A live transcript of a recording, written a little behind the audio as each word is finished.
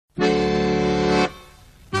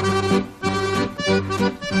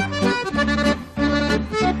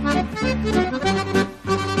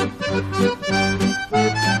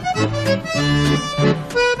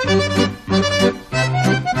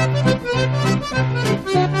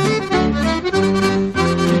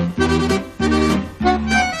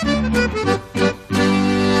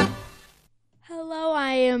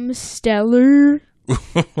Stellar.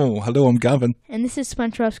 Hello, I'm Gavin. And this is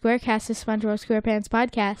SpongeBob SquareCast, the SpongeBob SquarePants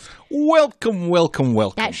podcast. Welcome.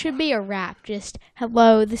 That should be a wrap. Just,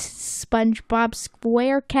 hello, this is SpongeBob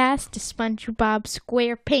SquareCast, the SpongeBob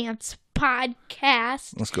SquarePants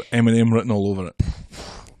podcast. It's got Eminem written all over it.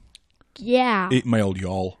 Yeah. 8 Mile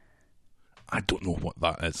Y'all. I don't know what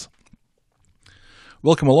that is.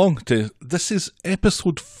 Welcome along to, this is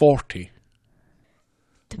episode 40.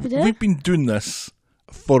 We've been doing this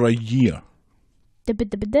for a year.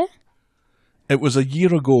 It was a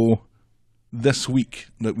year ago this week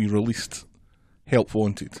that we released Help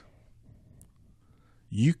Wanted.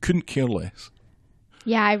 You couldn't care less.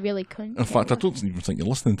 Yeah, I really couldn't. In fact, I don't even think you're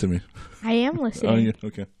listening to me. I am listening. Oh, yeah,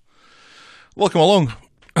 okay. Welcome along.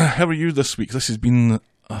 How are you this week? This has been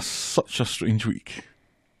such a strange week.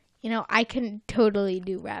 You know, I can totally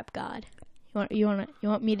do Rap God. You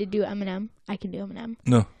want me to do Eminem? I can do Eminem.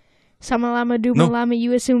 No. Samalama Doomalama,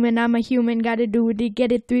 you assuming I'm a human, gotta do it to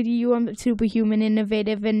get it through to you. I'm superhuman,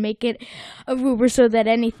 innovative, and make it a rumor so that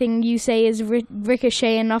anything you say is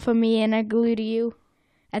ricocheting off of me and I glue to you.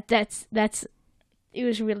 That's it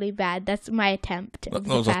was really bad. That's my attempt of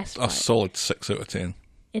That was the past a solid 6 out of 10.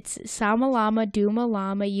 It's Samalama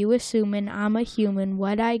Doomalama, you assuming I'm a human,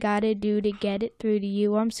 what I gotta do to get it through to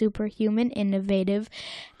you. I'm superhuman, innovative,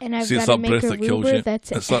 and I've gotta make a rumor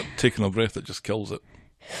that's It's that taking a breath that just kills it.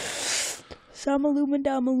 Samaluma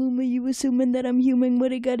Damaluma, you assuming that I'm human,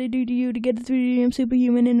 what I gotta do to you to get it through to you. I'm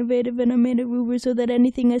superhuman, innovative, and I made a rumor so that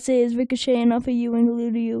anything I say is ricocheting off of you and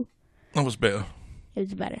glue to you. That was better. It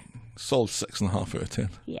was better. Solid 6.5 out of 10.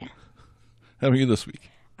 Yeah. How are you this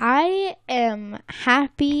week? I am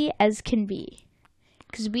happy as can be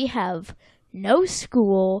because we have no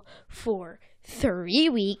school for 3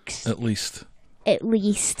 weeks. At least.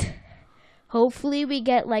 Hopefully we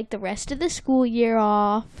get like the rest of the school year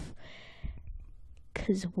off.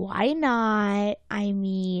 Because why not? I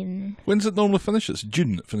mean... When's it normally finish? It's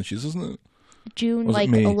June it finishes, isn't it? June, like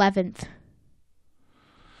 11th.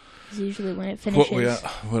 Is usually when it finishes.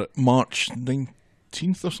 We're at March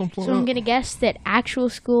 19th or something like that? So I'm going to guess that actual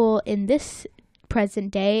school in this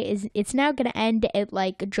present day, it's now going to end at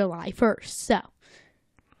like July 1st. So...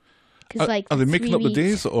 Are they making up the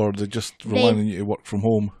days, or are they just relying on you to work from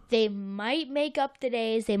home? They might make up the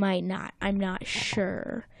days, they might not. I'm not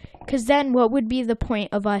sure. Because then what would be the point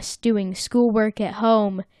of us doing schoolwork at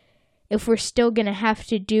home if we're still going to have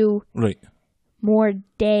to do more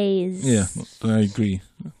days? Yeah, I agree.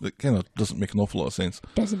 It kind of doesn't make an awful lot of sense.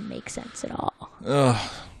 Doesn't make sense at all.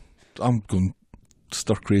 I'm going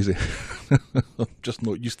stir crazy. I'm just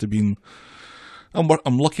not used to being...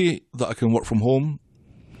 I'm lucky that I can work from home.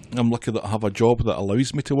 I'm lucky that I have a job that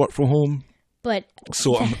allows me to work from home.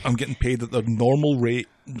 So I'm getting paid at the normal rate.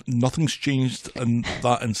 Nothing's changed in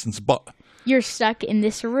that instance, but... You're stuck in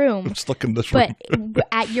this room. I'm stuck in this room. But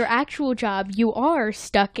at your actual job, you are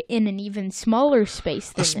stuck in an even smaller space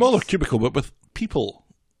than a smaller cubicle, but with people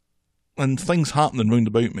and things happening round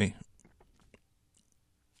about me.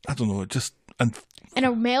 I don't know, And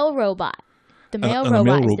a male robot. The male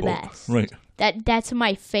robot is the best. Right. That's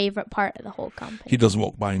my favorite part of the whole company. He doesn't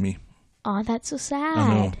walk by me. Oh, that's so sad.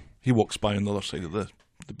 I know. He walks by on the other side of the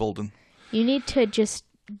building. You need to just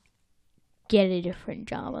get a different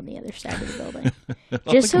job on the other side of the building.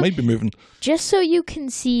 I might be moving. Just so you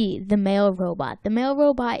can see the male robot. The male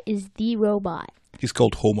robot is the robot. He's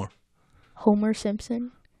called Homer. Homer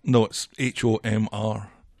Simpson? No, it's HOMR,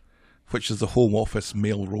 which is the Home Office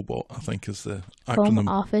Male Robot, I think is the acronym. Home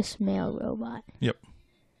Office Male Robot. Yep.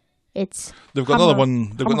 They've got another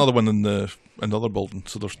one. They've got another one in the other building.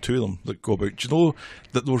 So there's 2 of them that go about. Do you know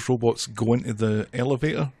that those robots go into the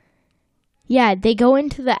elevator? Yeah, they go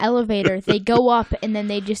into the elevator. They go up, and then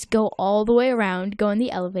they just go all the way around. Go in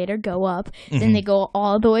the elevator, go up, then they go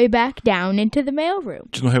all the way back down into the mailroom.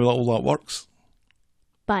 Do you know how all that works?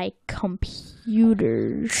 By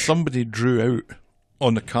computers. Somebody drew out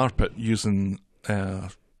on the carpet using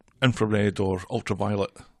infrared or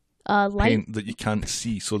ultraviolet. Paint that you can't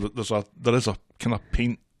see, so that there is a kind of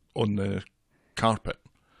paint on the carpet,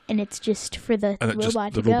 and it's just for the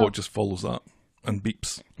robot to go. The robot just follows that and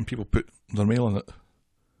beeps, and people put their mail in it.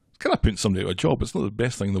 It's kind of putting somebody out of a job. It's not the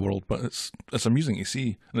best thing in the world, but it's amusing to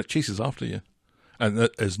see, and it chases after you, and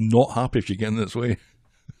it is not happy if you get in its way.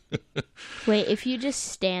 Wait, if you just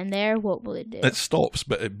stand there, what will it do? It stops,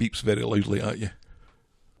 but it beeps very loudly at you.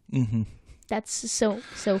 Mm-hmm. That's so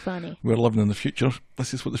funny. We're living in the future.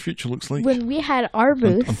 This is what the future looks like. When we had our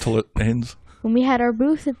booth... Until it ends. When we had our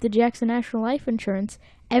booth at the Jackson National Life Insurance,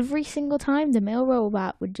 every single time the male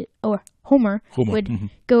robot would... Homer would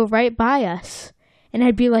go right by us. And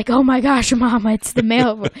I'd be like, "Oh my gosh, Mama, it's the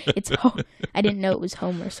mail. I didn't know it was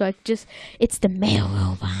Homer, so it's the mail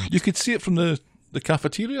robot." You could see it from the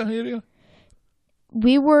cafeteria area?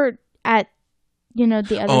 We were at,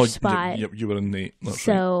 the other spot. You were in the... That's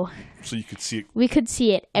so, right. So you could see it. We could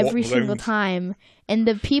see it every single time. And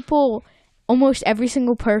the people, almost every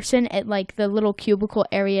single person at, like, the little cubicle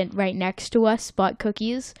area right next to us bought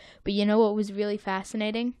cookies. But you know what was really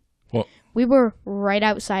fascinating? What? We were right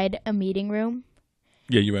outside a meeting room.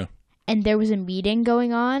 Yeah, you were. And there was a meeting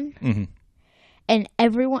going on. Mm-hmm. And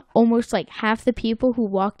everyone, almost like half the people who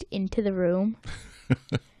walked into the room,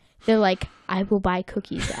 they're like, "I will buy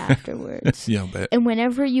cookies afterwards." Yeah, I bet. And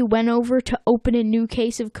whenever you went over to open a new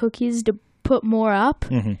case of cookies to put more up,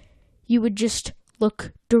 you would just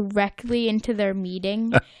look directly into their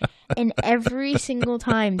meeting. And every single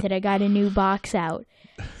time that I got a new box out,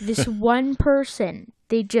 this one person,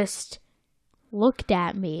 they just looked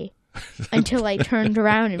at me until I turned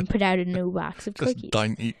around and put out a new box of cookies. Just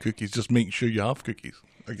dying to eat cookies. Just make sure you have cookies,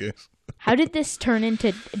 I guess. How did this turn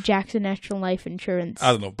into Jackson National Life Insurance?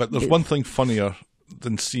 I don't know, but there's one thing funnier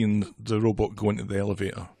than seeing the robot go into the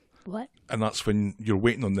elevator. What? And that's when you're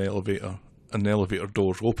waiting on the elevator and the elevator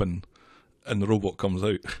doors open and the robot comes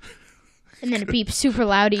out. And then it beeps super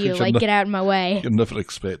loud at you, like, "Get out of my way." You're never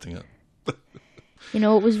expecting it. You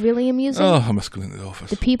know what was really amusing? Oh, I miss going into the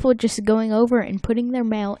office. The people just going over and putting their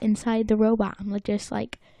mail inside the robot. I'm just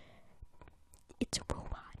like, it's a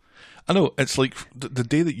robot. I know, it's like the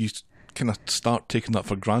day that you kind of start taking that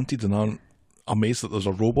for granted and aren't amazed that there's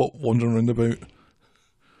a robot wandering around about.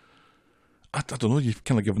 I don't know, you've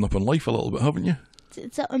kind of given up on life a little bit, haven't you?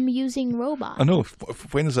 It's an amusing robot. I know,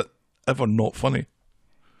 when is it ever not funny?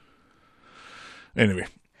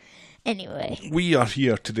 Anyway, we are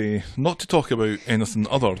here today not to talk about anything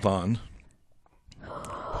other than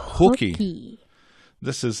Hokey.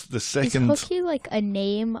 This is the second... Is Hokey like a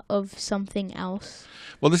name of something else?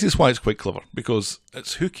 Well, this is why it's quite clever, because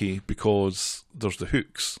it's Hooky because there's the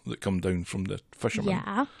hooks that come down from the fishermen.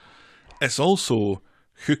 Yeah. It's also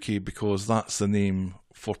Hooky because that's the name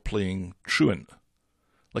for playing truant.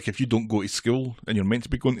 Like if you don't go to school and you're meant to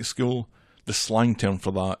be going to school, the slang term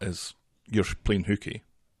for that is you're playing hooky.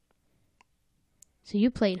 So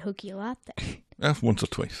you played hooky a lot then? Once or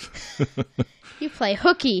twice. You play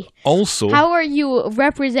hooky. Also... How are you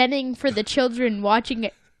representing for the children watching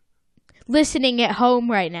it, listening at home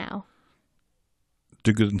right now?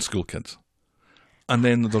 Do good in school, kids. And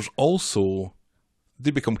then there's also...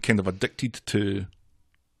 They become kind of addicted to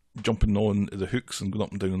jumping on the hooks and going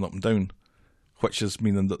up and down and up and down, which is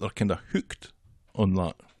meaning that they're kind of hooked on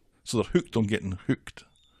that. So they're hooked on getting hooked.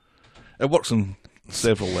 It works on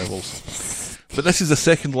several levels. But this is the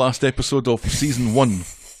second last episode of Season 1.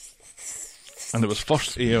 And it was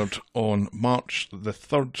first aired on March the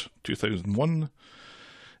 3rd, 2001.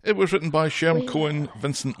 It was written by Sherm Cohen,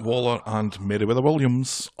 Vincent Waller, and Meriwether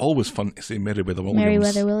Williams. Always fun to say Meriwether Williams.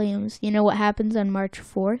 Meriwether Williams. You know what happens on March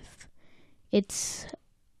 4th? It's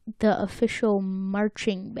the official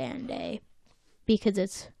marching band day. Because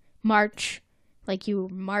it's March, like you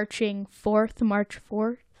marching 4th, March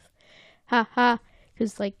 4th. Ha ha.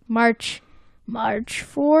 Because like March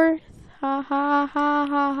 4th. Ha ha ha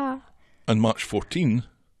ha ha. And March 14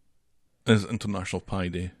 is International Pie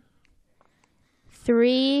Day.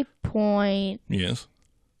 3. Yes.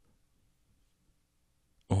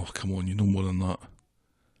 Oh, come on, you know more than that.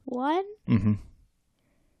 1? Mm-hmm.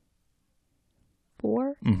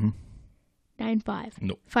 4? Mm-hmm. 9-5.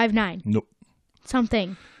 Nope. 5-9. Nope.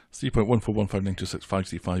 Something.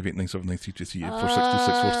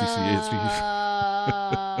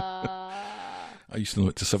 3.1459265658979336464648. I used to know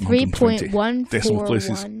it to 720 decimal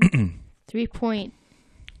places.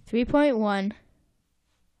 3.1.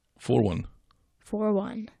 41.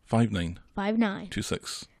 59. 59.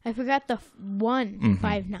 26. I forgot the 1. Mm-hmm.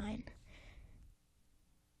 59.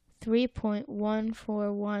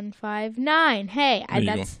 3.14159. Hey,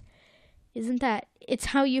 isn't that? It's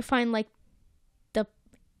how you find like the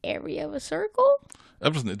area of a circle.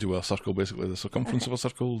 Everything to do with a circle, basically. The circumference of a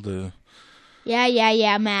circle. The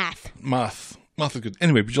yeah. Math is good.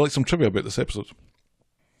 Anyway, would you like some trivia about this episode?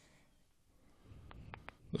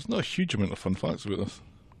 There's not a huge amount of fun facts about this.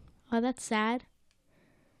 Oh, that's sad.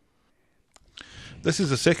 This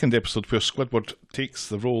is the second episode where Squidward takes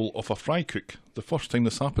the role of a fry cook. The first time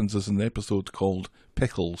this happens is in the episode called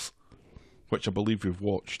Pickles, which I believe we've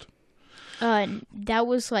watched. That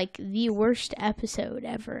was like the worst episode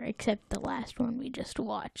ever, except the last one we just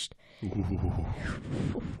watched.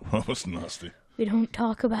 Ooh, that was nasty. We don't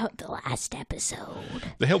talk about the last episode.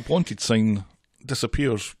 The Help Wanted sign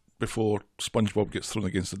disappears before SpongeBob gets thrown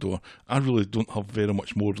against the door. I really don't have very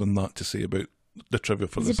much more than that to say about the trivia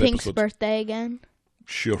for Is this it Pink's episode. birthday again?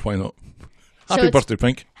 Sure, why not? So Happy it's- birthday,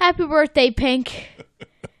 Pink. Happy birthday, Pink.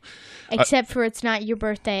 Except for it's not your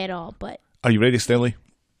birthday at all, but... Are you ready, Stelly?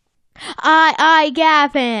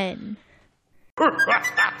 Gavin!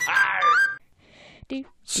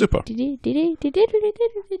 Super.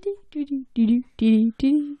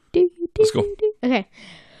 Let's go. Okay.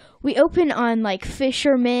 We open on, like,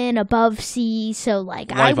 fishermen above sea, so,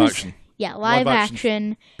 like, Live action. Yeah, live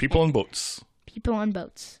action. People on boats. People on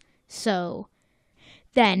boats. So,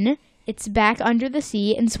 then, it's back under the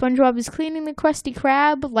sea, and SpongeBob is cleaning the Krusty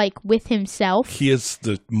Krab, like, with himself. He is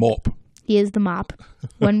the mop. He is the mop.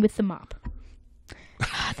 One with the mop.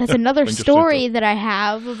 That's another story that I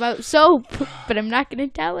have about soap, but I'm not going to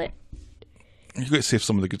tell it. You've got to save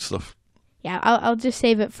some of the good stuff. Yeah, I'll just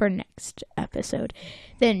save it for next episode.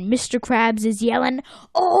 Then Mr. Krabs is yelling,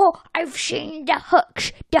 "Oh, I've seen the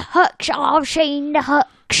hooks! The hooks! I've seen the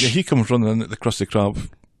hooks!" Yeah, he comes running in at the Krusty Krab.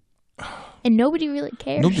 And nobody really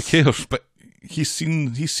cares. Nobody cares, but he's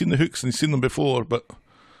seen the hooks and he's seen them before, but...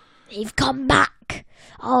 They've come back!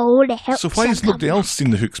 Oh, the hooks So why has have nobody come else seen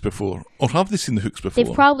the hooks before? Or have they seen the hooks back. before?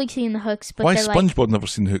 They've probably seen the hooks, but Why they're has SpongeBob never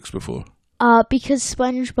seen the hooks before? because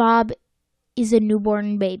SpongeBob is a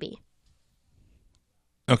newborn baby.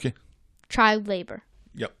 Okay. Child labor.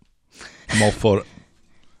 Yep. I'm all for it.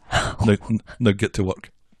 Now get to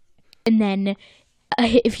work. And then,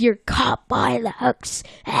 if you're caught by the hooks,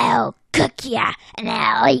 they'll cook ya, and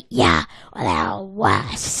they'll eat ya, or they'll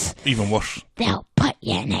worse. Even worse. They'll put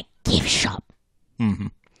you in a gift shop. Mm-hmm.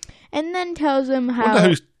 And then tells him I how, wonder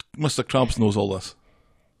how Mr. Krabs knows all this.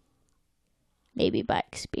 maybe by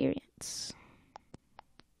experience.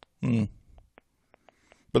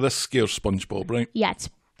 But this scares SpongeBob, right? Yeah, it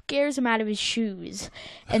scares him out of his shoes.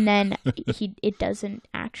 And then it doesn't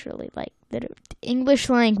actually like the English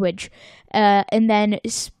language. And then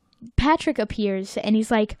Patrick appears and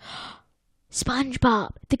he's like,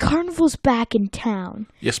 "SpongeBob, the carnival's back in town."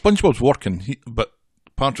 Yeah, SpongeBob's working, but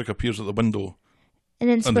Patrick appears at the window. And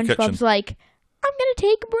then in the kitchen. SpongeBob's like, "I'm going to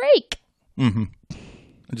take a break." Mm-hmm.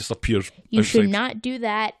 And just appears You outside. should not do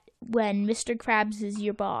that when Mr. Krabs is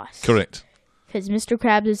your boss. Correct. Because Mr.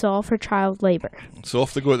 Krabs is all for child labor. So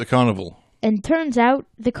off they go at the carnival. And turns out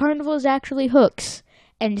the carnival is actually hooks.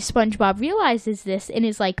 And SpongeBob realizes this and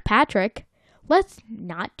is like, "Patrick, let's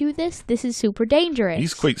not do this. This is super dangerous."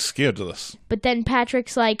 He's quite scared of this. But then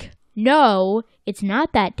Patrick's like, "No, it's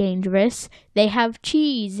not that dangerous. They have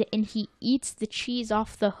cheese." And he eats the cheese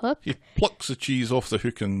off the hook. He plucks the cheese off the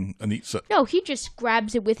hook and eats it. No, he just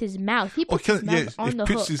grabs it with his mouth. He puts his mouth on the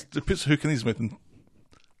hook. He puts the hook in his mouth and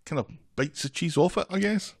kind of bites the cheese off it, I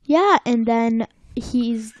guess. Yeah, and then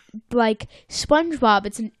he's like,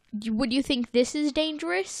 "SpongeBob, would you think this is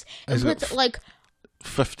dangerous?" And Is it puts like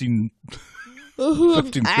 15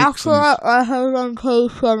 hooks in his...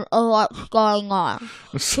 representation of what's going on.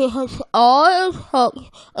 He has all his hooks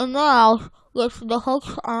in mouth with the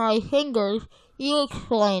hooks on my fingers. You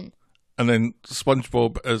explain. And then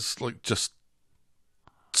SpongeBob is like just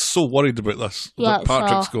so worried about this that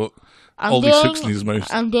Patrick's got all these hooks in his mouth.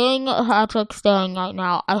 I'm doing what Patrick's doing right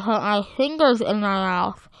now. I put my fingers in my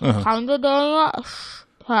mouth. Kind of doing what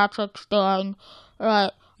Patrick's doing.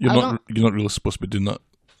 Right. You're not really supposed to be doing that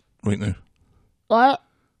right now. What?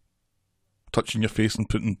 Touching your face and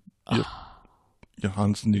putting your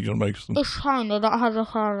hands into your mouth. And... It's fine. I don't have a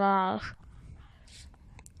hard eyes.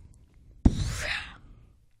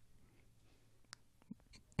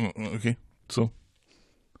 Okay, so...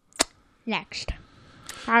 Next.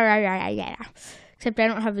 Except I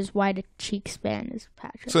don't have as wide a cheek span as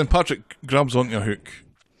Patrick. So then Patrick grabs onto a hook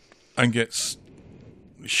and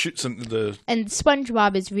shoots into the... And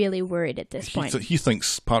SpongeBob is really worried at this point. He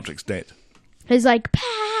thinks Patrick's dead. He's like,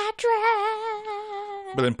 "Patrick!"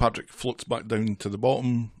 But then Patrick floats back down to the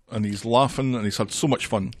bottom and he's laughing and he's had so much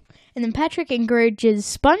fun. And then Patrick encourages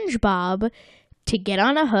SpongeBob to get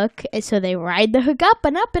on a hook, and so they ride the hook up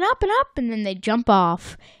and up and up and up, and then they jump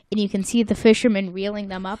off, and you can see the fisherman reeling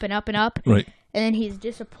them up and up and up. Right. And then he's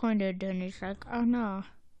disappointed, and he's like, "Oh no,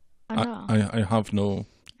 oh no, I have no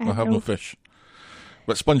fish."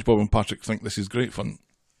 But SpongeBob and Patrick think this is great fun.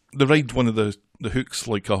 They ride one of the hooks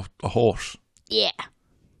like a horse. yeah."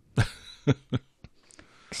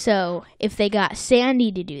 So if they got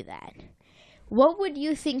Sandy to do that, what would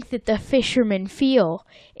you think that the fishermen feel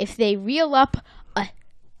if they reel up a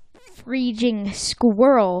freezing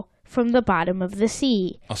squirrel from the bottom of the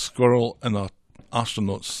sea? A squirrel in an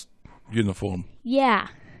astronaut's uniform. Yeah.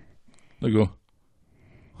 They go,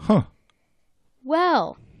 "Huh,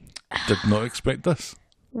 Well, did not expect this."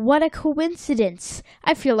 what a coincidence.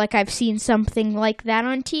 I feel like I've seen something like that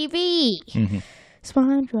on TV. Mm-hmm.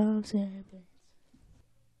 SpongeBob SquarePants.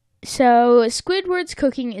 So Squidward's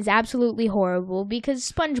cooking is absolutely horrible because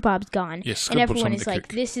SpongeBob's gone. Yes, and Squidward's everyone having is to like,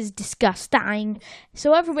 cook. this is disgusting.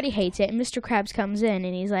 So everybody hates it, and Mr. Krabs comes in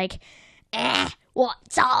and he's like,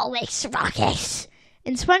 what's all this ruckus?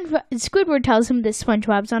 And Squidward tells him that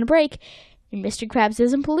SpongeBob's on a break, and Mr. Krabs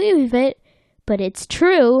doesn't believe it, but it's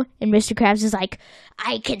true. And Mr. Krabs is like,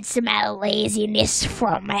 I can smell laziness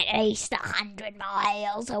from at least 100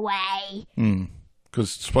 miles away.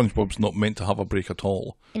 Because SpongeBob's not meant to have a break at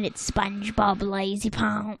all. And it's SpongeBob Lazy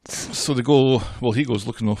Pants. So they go, well, he goes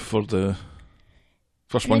looking off for And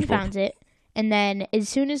he SpongeBob. finds it. And then as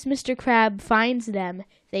soon as Mr. Crab finds them,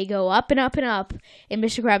 they go up and up and up. And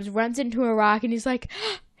Mr. Krabs runs into a rock and he's like,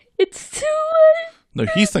 it's too late.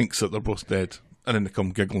 Now, he thinks that they're both dead. And then they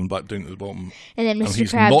come giggling back down to the bottom. And then And Mr.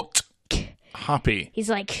 he's Krabs, not happy. he's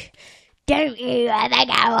like, don't you ever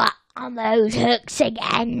go up on those hooks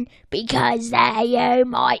again, because there you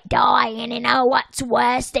might die. And you know what's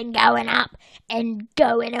worse than going up and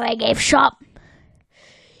going to a gift shop?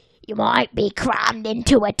 You might be crammed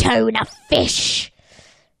into a tuna fish,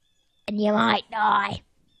 and you might die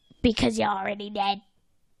because you're already dead.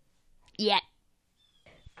 Yep.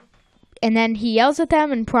 And then he yells at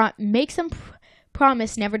them and makes them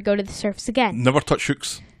promise never to go to the surface again. Never touch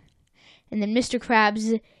hooks. And then Mr.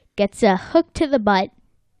 Krabs gets a hook to the butt,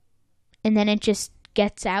 and then it just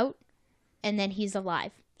gets out, and then he's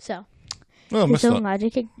alive. So Well, I his missed own that.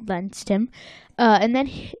 logic against him. And then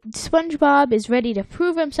SpongeBob is ready to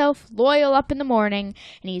prove himself loyal up in the morning,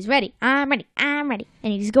 and he's ready. I'm ready.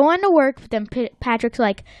 And he's going to work, but then Patrick's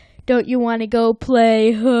like, don't you want to go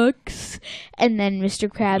play hooks? And then Mr.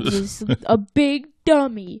 Krabs is a big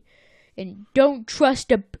dummy. And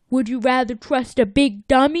would you rather trust a big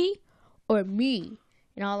dummy or me?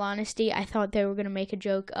 In all honesty, I thought they were going to make a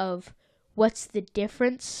joke of what's the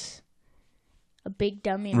difference? A big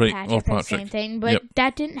dummy and Right, Patrick or are the Patrick. same thing, but Yep.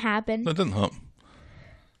 that didn't happen. That didn't happen.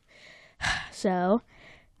 So,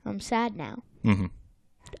 I'm sad now. Mm-hmm.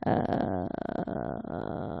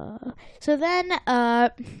 So then,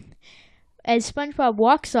 as SpongeBob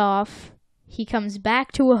walks off, he comes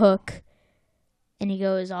back to a hook, and he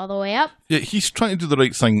goes all the way up. Yeah, he's trying to do the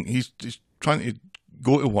right thing. He's trying to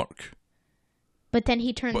go to work. But then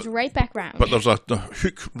he turns right back round. But there's a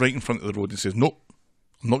hook right in front of the road and says, nope,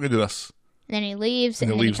 I'm not going to do this. And then he leaves,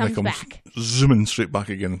 And and he then leaves he and comes he comes back. zooming straight back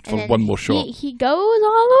again And for then one more shot. He goes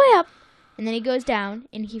all the way up, and then he goes down,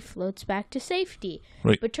 and he floats back to safety.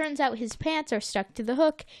 Right. But turns out his pants are stuck to the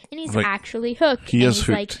hook, and he's Right. actually hooked. He and is he's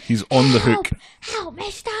hooked. Like, He's on the help, hook. help,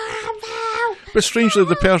 mister, help. But strangely,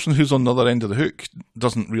 the person who's on the other end of the hook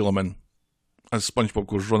doesn't reel him in as SpongeBob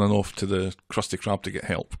goes running off to the Krusty Krab to get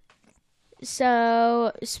help.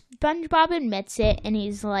 So SpongeBob admits it, and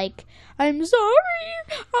he's like, I'm sorry,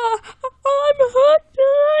 I'm hooked,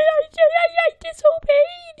 I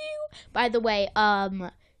disobeyed you. By the way,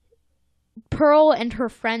 Pearl and her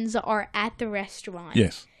friends are at the restaurant.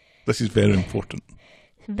 Yes, this is very important.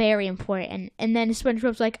 Very important. And then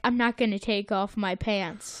SpongeBob's like, I'm not going to take off my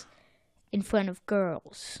pants in front of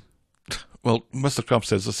girls. Well, Mr. Krabs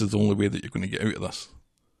says this is the only way that you're going to get out of this.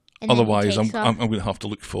 And then he Otherwise, I'm takes off. going to have to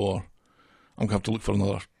look for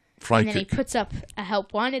another fry And then he cook. puts up a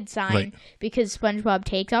help wanted sign Right. because SpongeBob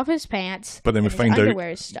takes off his pants. But then we and find his out-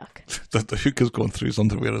 underwear is stuck. that the hook has gone through his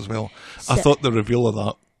underwear as well. I So- thought the reveal of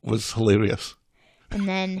that was hilarious. And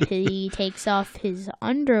then he takes off his So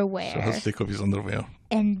underwear. let's take off his underwear.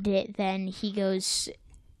 And then he goes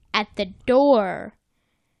at the door.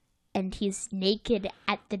 And he's naked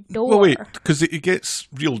at the door. Well, wait, because he gets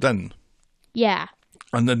reeled in, Yeah.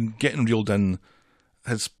 and then getting reeled in,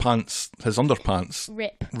 his underpants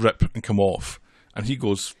Rip. rip and come off, and he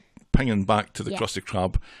goes pinging back to the Yeah. Krusty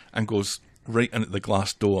Krab and goes right into the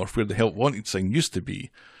glass door where the help wanted sign used to be.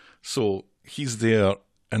 So he's there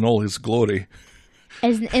in all his glory.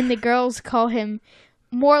 And the girls call him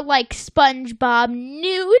more like SpongeBob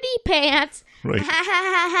nudie pants. Right.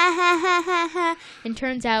 And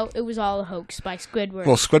turns out it was all a hoax by Squidward.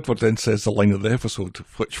 Well, Squidward then says the line of the episode,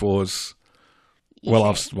 which was,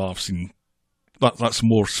 I've seen that's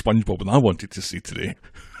more SpongeBob than I wanted to see today.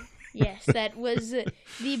 Yes, that was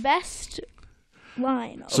the best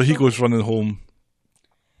line. So he goes running home.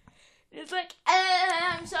 It's like,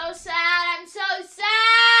 I'm so sad, I'm so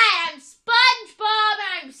sad, I'm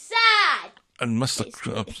SpongeBob, I'm sad. And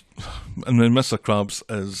then Mr. Krabs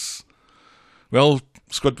is, well,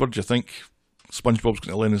 Squidward, do you think SpongeBob's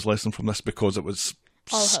going to learn his lesson from this? Because it was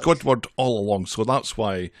All hoax. Squidward all along, so that's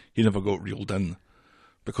why he never got reeled in,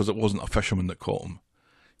 because it wasn't a fisherman that caught him.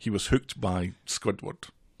 He was hooked by Squidward.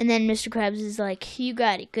 And then Mr. Krabs is like, you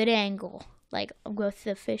got it, good angle. Like, I'll go with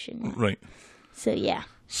the fishing. Right. So, yeah.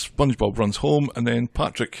 SpongeBob runs home, and then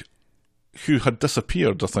Patrick who had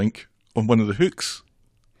disappeared, I think, on one of the hooks.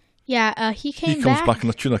 Yeah, he He comes back in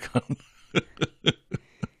a tuna can.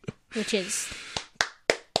 Which is...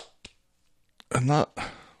 And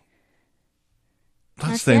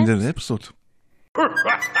that's the end of the episode. What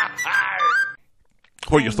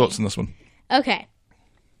are your thoughts on this one? Okay.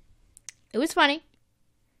 It was funny.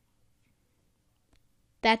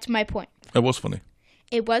 That's my point. It was funny.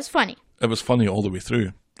 It was funny. It was funny all the way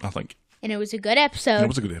through, I think. And it was a good episode. It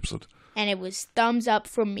was a good episode. And it was thumbs up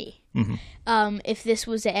from me. Mm-hmm. If this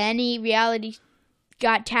was any reality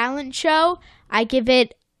Got Talent show, I give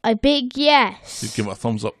it a big yes. You'd give it a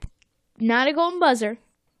thumbs up. Not a golden buzzer.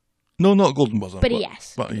 No, not a golden buzzer. But a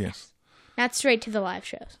yes. But a yes. Not straight to the live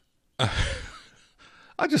shows.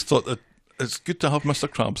 I just thought that it's good to have Mr.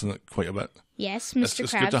 Krabs in it quite a bit. Yes, Mr.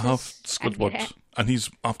 It's Krabs. good to have Squidward. And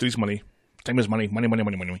he's after his money. Time is money.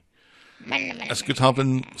 Money. It's good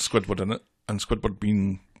having Squidward in it. And Squidward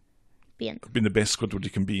being the best Squidward he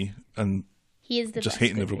can be. And he is the just best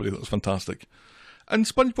hating Squidward. everybody. That was fantastic. And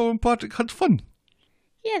SpongeBob and Patrick had fun.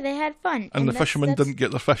 Yeah, they had fun. And the fishermen didn't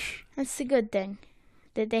get their fish. That's the good thing.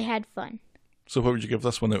 That they had fun. So what would you give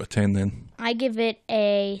this one out of 10 then? I give it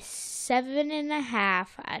a 7.5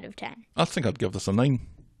 out of 10. I think I'd give this a 9.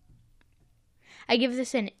 I give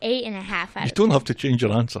this an 8.5 out of 10. You don't have to change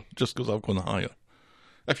your answer just because I've gone higher.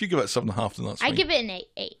 If you give it 7.5, then that's fine. I give it an 8.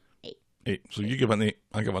 8. So you give it an 8,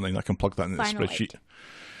 I give it a 9. I can plug that in the Final spreadsheet.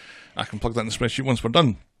 I can plug that in the spreadsheet once we're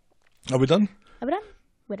done. Are we done? Are we done?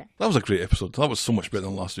 We're done. That was a great episode. That was so much better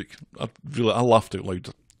than last week. I laughed out loud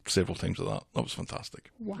several times at that. That was fantastic.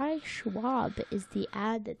 Why Schwab is the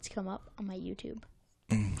ad that's come up on my YouTube?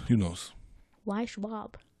 Who knows? Why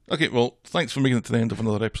Schwab? Okay, well, thanks for making it to the end of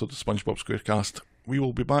another episode of SpongeBob SquareCast. We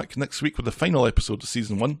will be back next week with the final episode of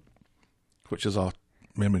Season 1, which is our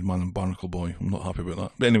Mermaid Man and Barnacle Boy. I'm not happy about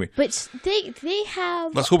that. But anyway. But they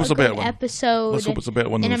have Let's hope it's a better good one. episode. Let's hope it's a better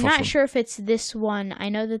one and than I'm the first not one. sure if it's this one. I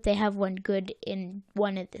know that they have one good in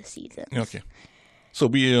one of the seasons. Okay. So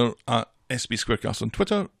we are at SB Squarecast on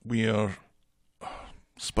Twitter. We are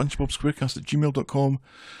SpongeBobSquarecast@gmail.com.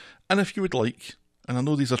 And if you would like, and I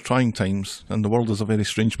know these are trying times and the world is a very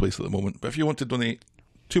strange place at the moment, but if you want to donate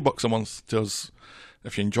 $2 a month to us,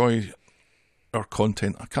 if you enjoy our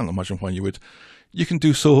content, I can't imagine why you would, you can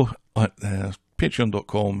do so at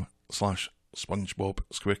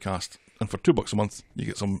patreon.com/SpongeBobSquarecast. And for $2 a month, you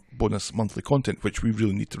get some bonus monthly content, which we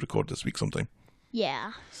really need to record this week sometime.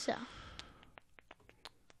 Yeah, so.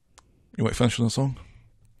 You want to finish with a song?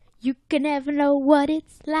 You can never know what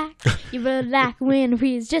it's like. You will like when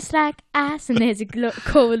breeze just like ice, and there's a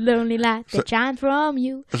cold, lonely light that shines from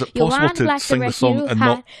you. Is it possible to sing the song and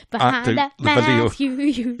not act out the video? You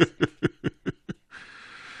use.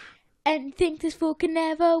 And think this fool can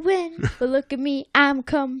never win. But look at me, I'm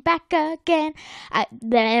come back again. I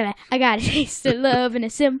got a taste of love in a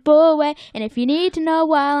simple way. And if you need to know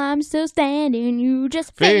while I'm still standing, you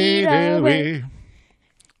just fade away.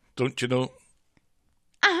 Don't you know?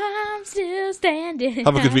 I'm still standing.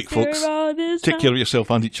 Have a good week, folks. Take care of yourself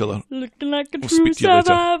and each other. Looking like a We'll true speak to you later.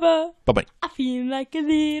 survivor. Bye-bye. I feel like a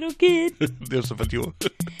little kid. There's the video.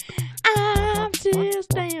 I'm still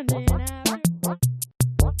standing.